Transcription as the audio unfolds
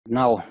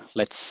Now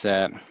let's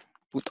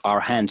put our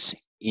hands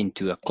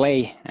into a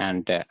clay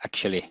and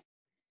actually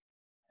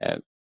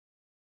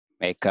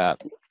make a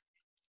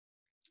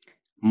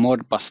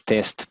Modbus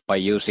test by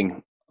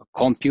using a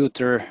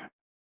computer,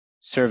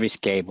 service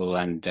cable,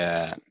 and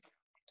a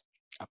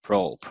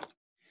probe.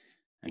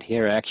 And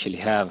here I actually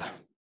have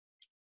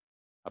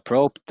a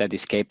probe that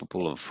is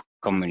capable of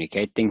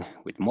communicating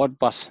with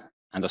Modbus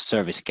and a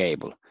service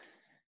cable.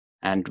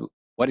 And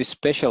what is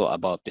special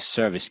about this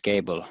service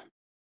cable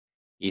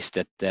is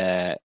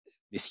that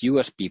this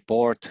USB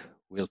port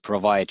will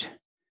provide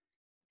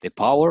the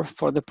power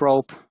for the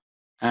probe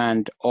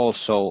and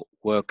also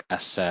work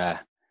as a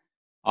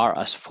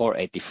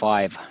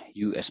RS-485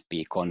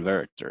 USB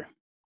converter.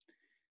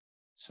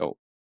 So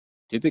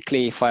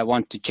typically, if I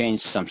want to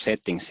change some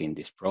settings in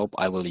this probe,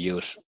 I will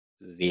use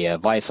the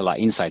Vaisala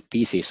Inside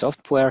PC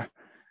software,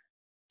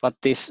 but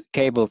this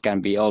cable can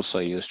be also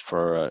used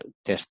for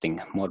testing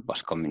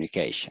Modbus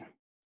communication.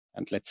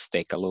 And let's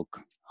take a look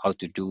how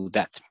to do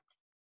that.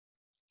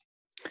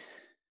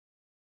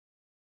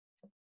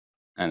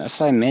 And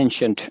as I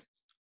mentioned,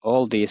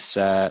 all these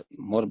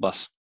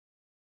Modbus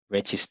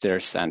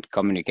registers and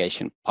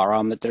communication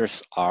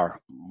parameters are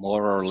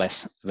more or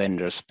less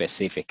vendor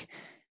specific.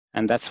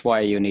 And that's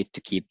why you need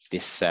to keep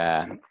this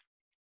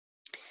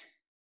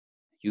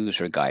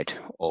user guide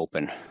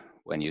open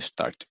when you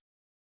start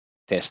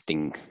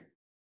testing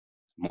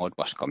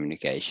Modbus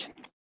communication.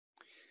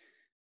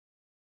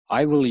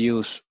 I will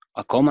use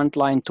a command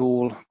line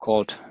tool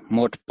called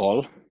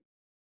Modpol.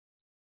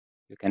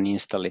 You can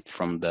install it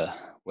from the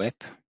web.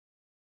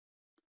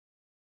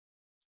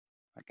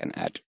 I can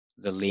add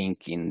the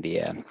link in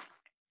the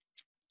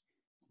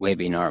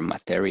webinar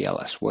material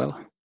as well.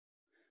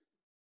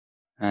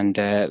 And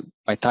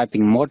by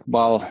typing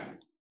modbal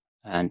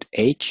and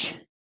H,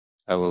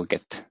 I will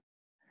get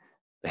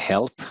the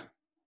help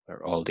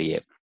where all the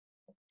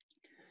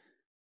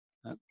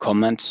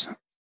comments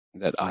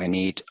that I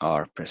need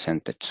are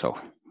presented. So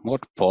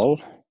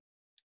modpol.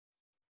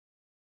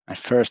 At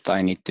first,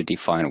 I need to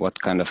define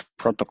what kind of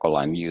protocol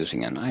I'm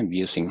using, and I'm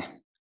using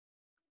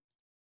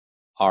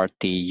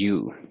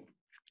RTU.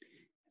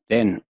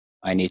 Then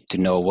I need to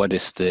know what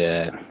is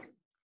the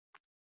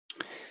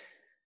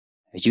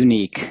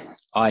unique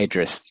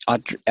address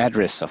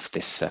of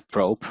this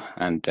probe,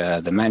 and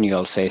the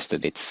manual says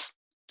that it's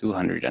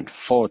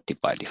 240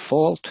 by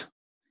default.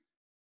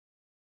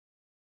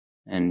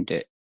 And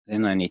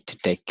then I need to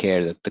take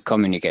care that the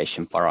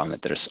communication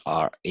parameters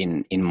are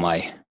in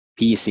my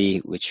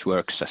PC, which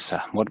works as a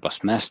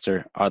Modbus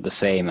master, are the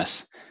same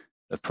as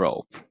the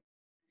probe.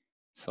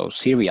 So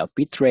serial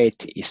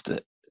bitrate is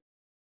the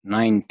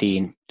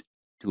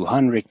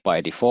 19200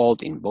 by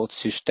default in both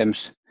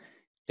systems.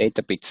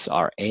 Data bits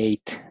are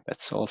 8,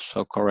 that's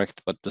also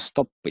correct, but the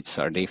stop bits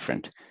are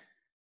different.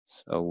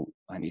 So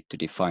I need to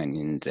define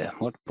in the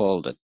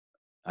modpol that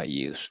I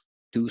use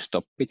 2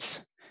 stop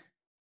bits,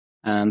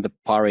 and the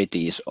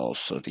parity is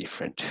also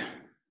different.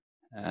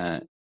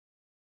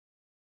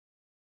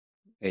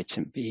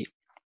 HMP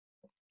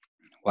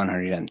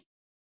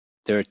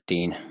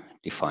 113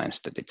 defines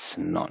that it's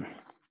none.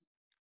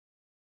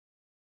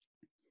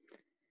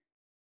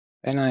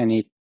 Then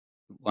I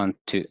want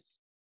to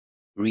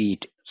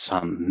read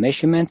some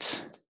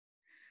measurements.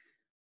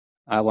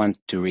 I want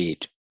to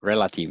read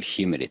relative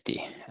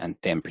humidity and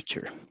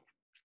temperature.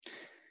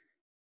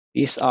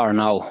 These are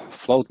now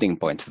floating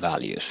point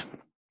values.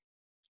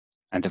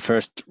 And the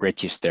first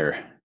register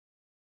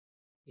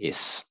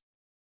is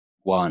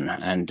 1.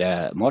 And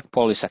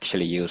Modpol is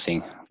actually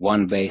using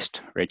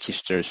 1-based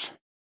registers.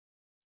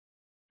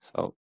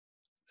 So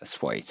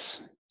that's why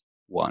it's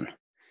 1.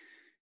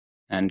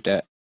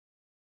 And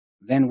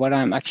then what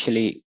I'm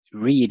actually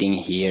reading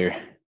here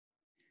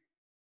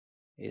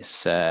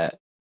is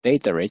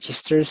data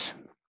registers.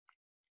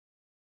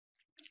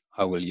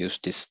 I will use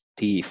this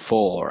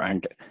T4,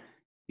 and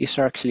these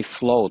are actually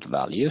float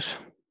values.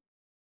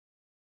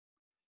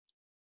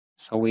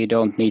 So we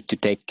don't need to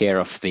take care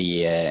of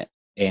the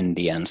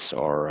endians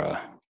or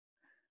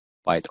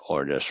byte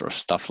orders or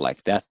stuff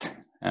like that.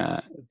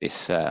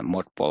 This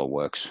Modpol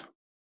works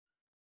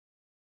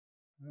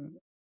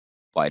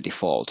by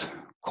default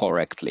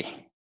correctly.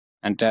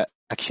 And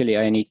actually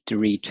I need to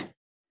read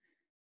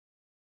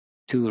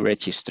 2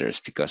 registers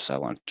because I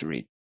want to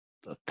read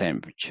the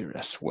temperature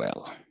as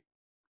well.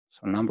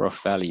 So number of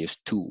values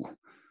 2.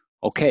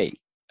 Okay,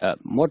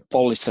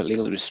 Modpol is a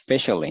little bit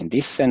special in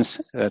this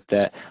sense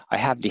that I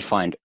have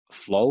defined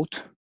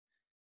float,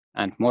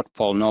 and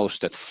Modpol knows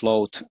that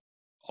float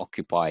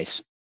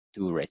occupies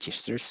 2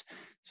 registers.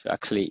 So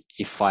actually,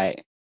 if I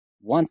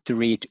want to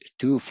read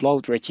 2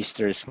 float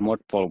registers,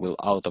 Modpol will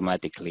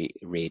automatically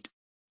read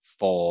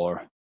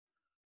 4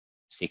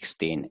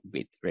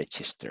 16-bit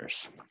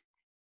registers.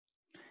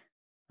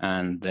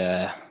 And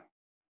the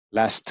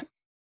last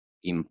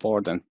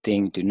important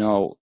thing to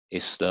know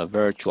is the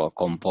virtual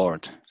COM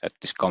port that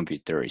this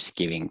computer is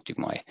giving to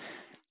my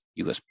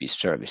USB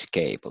service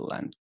cable.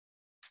 And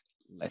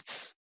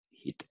let's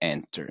hit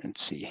enter and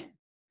see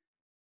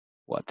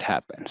what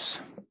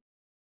happens.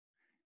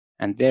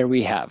 And there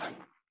we have.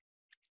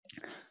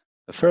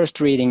 The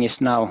first reading is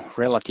now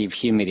relative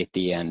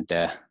humidity and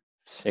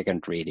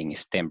second reading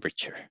is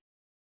temperature.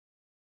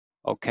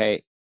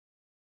 Okay,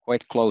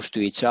 quite close to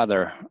each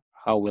other.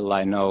 How will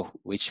I know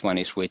which one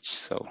is which?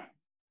 So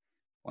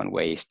one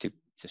way is to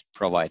just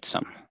provide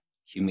some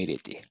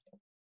humidity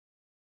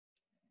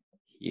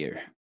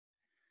here.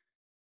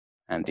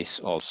 And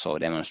this also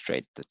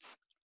demonstrates that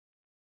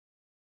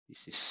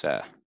this is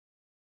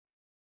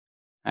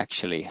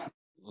actually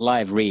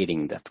live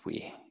reading that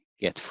we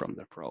get from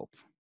the probe.